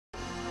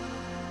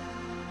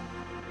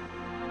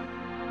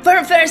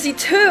Final Fantasy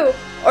II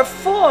or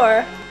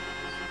 4?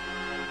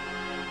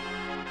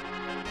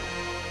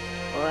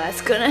 Well,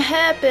 that's gonna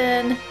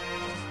happen.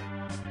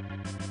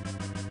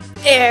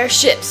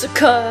 Airships are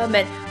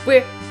coming.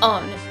 We're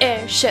on an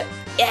airship.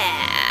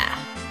 Yeah!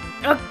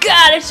 Oh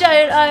god, a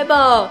giant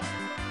eyeball!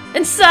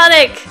 And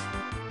Sonic!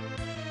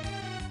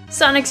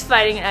 Sonic's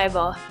fighting an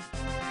eyeball.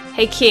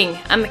 Hey king,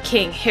 I'm a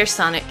king. Here,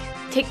 Sonic.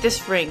 Take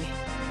this ring.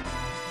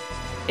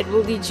 It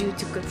will lead you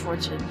to good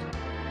fortune.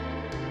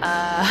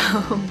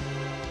 Oh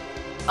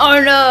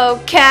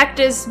no!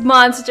 Cactus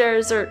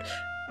monsters are...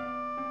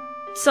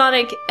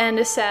 Sonic and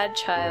a sad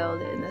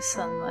child in the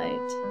sunlight.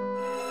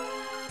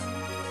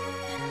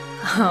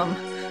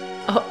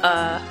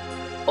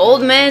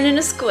 Old man and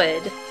a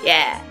squid.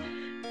 Yeah.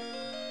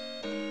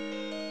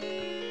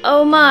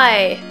 Oh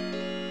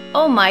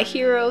my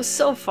hero,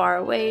 so far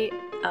away.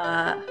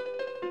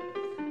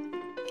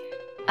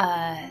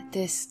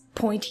 This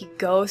pointy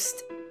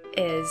ghost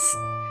is...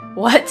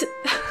 What?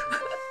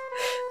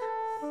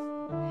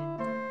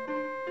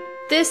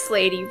 This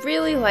lady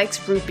really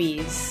likes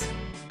rubies.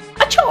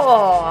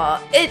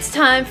 Achoo! It's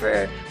time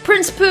for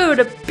Prince Pooh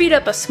to beat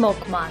up a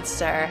smoke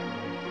monster.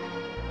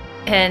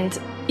 And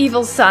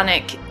Evil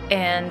Sonic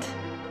and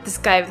this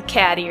guy with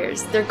cat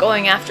ears, they're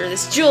going after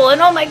this jewel,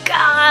 and oh my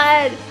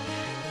god!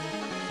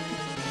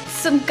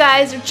 Some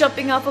guys are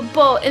jumping off a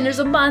boat and there's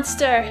a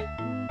monster!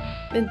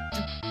 And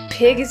the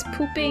pig is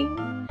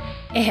pooping,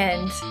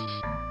 and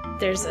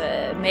there's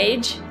a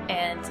mage,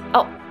 and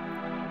oh!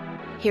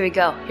 Here we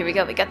go, we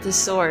got this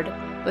sword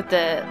with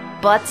the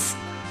butts.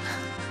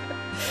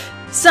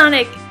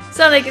 Sonic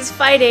is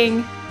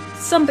fighting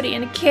somebody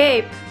in a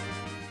cape.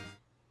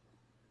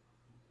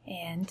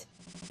 And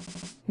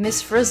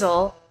Miss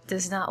Frizzle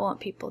does not want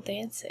people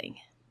dancing.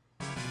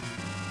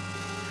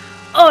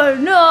 Oh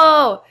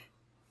no!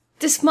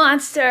 This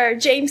monster,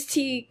 James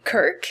T.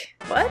 Kirk?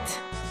 What?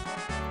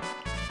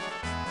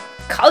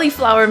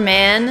 Cauliflower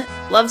Man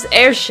loves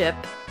airship,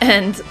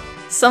 and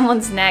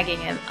someone's nagging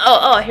him.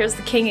 Oh, here's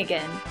the king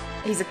again.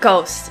 He's a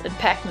ghost, and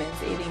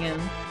Pac-Man's eating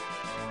him.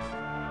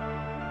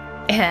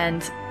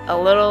 And a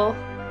little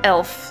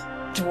elf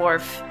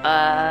dwarf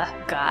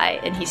guy,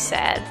 and he's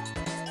sad.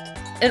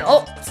 And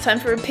oh, it's time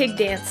for a pig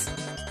dance.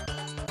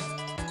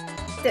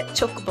 That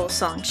Chocobo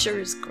song sure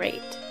is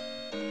great.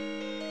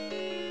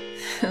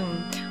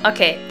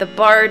 Okay, the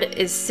bard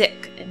is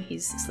sick and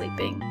he's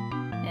sleeping.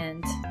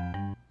 And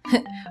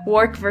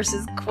Wark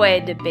versus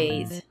Quay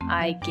debate.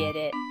 I get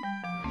it.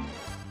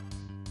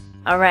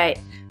 Alright,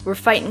 we're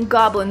fighting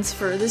goblins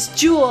for this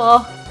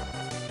jewel.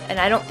 And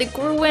I don't think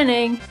we're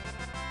winning.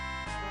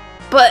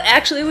 But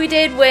actually we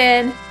did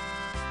win.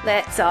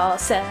 Let's all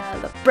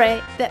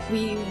celebrate that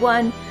we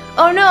won.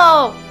 Oh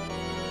no!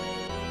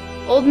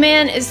 Old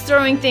man is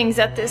throwing things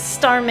at this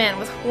Starman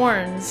with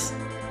horns.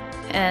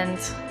 And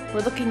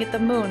we're looking at the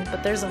moon,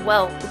 but there's a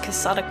well because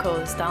Sadako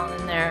is down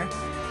in there.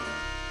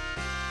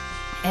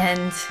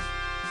 And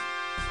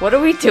what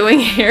are we doing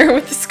here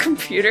with this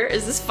computer?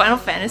 Is this Final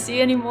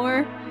Fantasy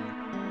anymore?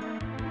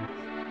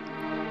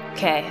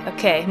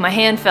 Okay, my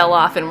hand fell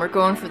off and we're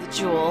going for the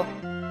jewel.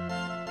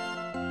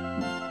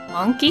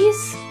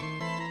 Monkeys?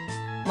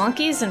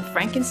 Monkeys and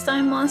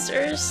Frankenstein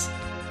monsters?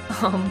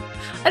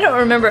 I don't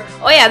remember.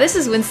 Oh yeah, this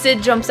is when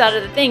Sid jumps out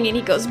of the thing and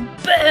he goes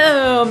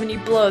BOOM! And he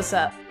blows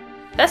up.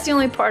 That's the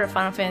only part of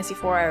Final Fantasy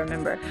IV I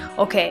remember.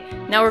 Okay,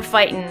 now we're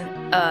fighting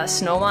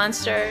snow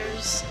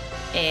monsters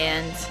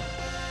and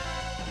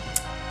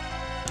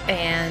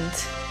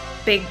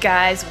big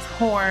guys with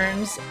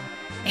horns,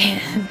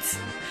 and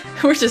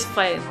we're just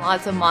fighting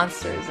lots of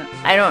monsters. And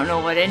I don't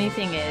know what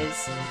anything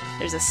is.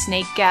 There's a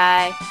snake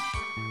guy,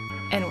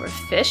 and we're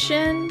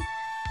fishing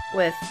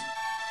with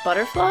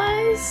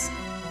butterflies.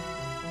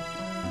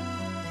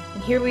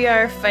 And here we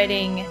are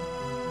fighting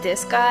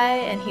this guy,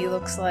 and he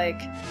looks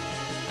like...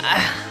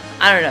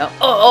 I don't know.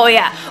 Oh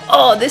yeah.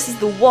 Oh, this is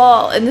the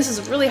wall, and this is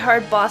a really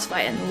hard boss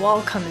fight, and the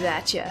wall comes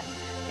at you.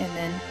 And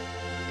then...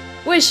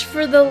 Wish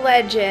for the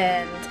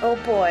legend! Oh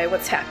boy,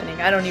 what's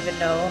happening? I don't even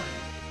know.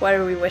 What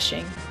are we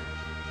wishing?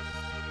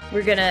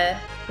 We're gonna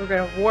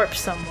warp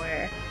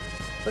somewhere.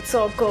 Let's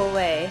all go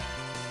away.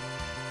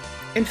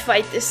 And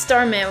fight this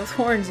Starman with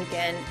horns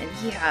again, and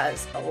he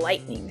has a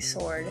lightning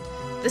sword.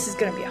 This is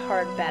gonna be a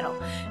hard battle.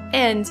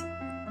 And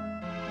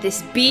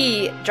this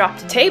bee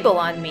dropped a table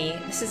on me.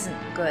 This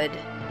isn't good.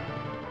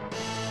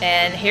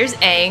 And here's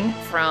Aang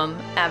from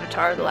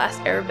Avatar: The Last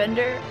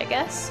Airbender, I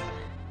guess.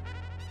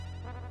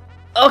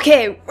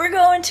 Okay, we're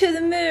going to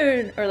the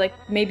moon! Or like,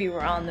 maybe we're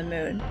on the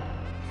moon.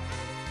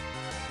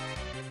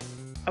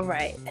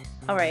 Alright,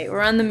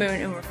 we're on the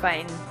moon and we're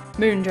fighting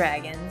moon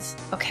dragons.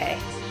 Okay,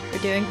 we're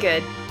doing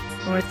good.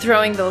 And we're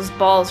throwing those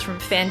balls from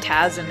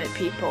Phantasm at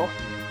people.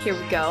 Here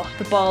we go,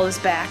 the ball is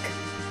back.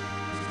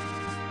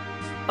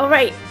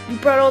 Alright, we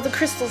brought all the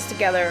crystals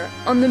together.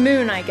 On the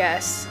moon, I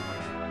guess.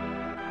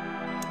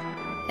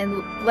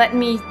 And let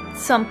me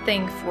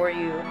something for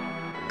you.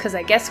 Because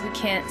I guess we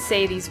can't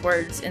say these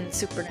words in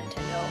Super Nintendo.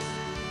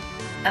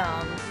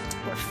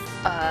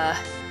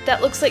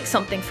 That looks like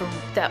something from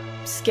that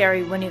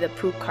scary Winnie the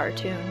Pooh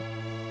cartoon.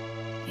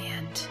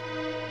 And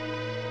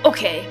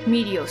Okay,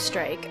 meteor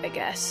strike, I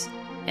guess.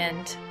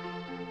 And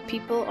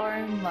people are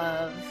in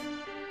love.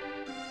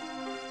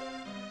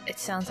 It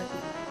sounds like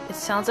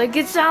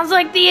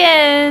the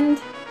end.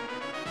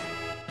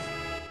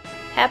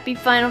 Happy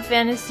Final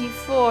Fantasy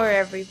IV,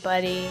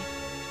 everybody.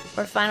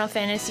 Or Final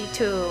Fantasy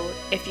II,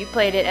 if you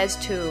played it as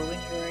 2 when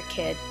you were a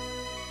kid.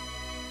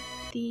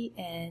 The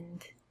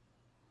end.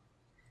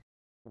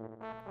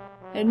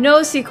 And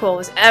no sequel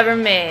was ever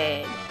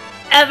made.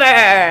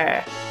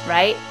 Ever!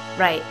 Right?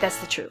 Right, that's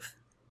the truth.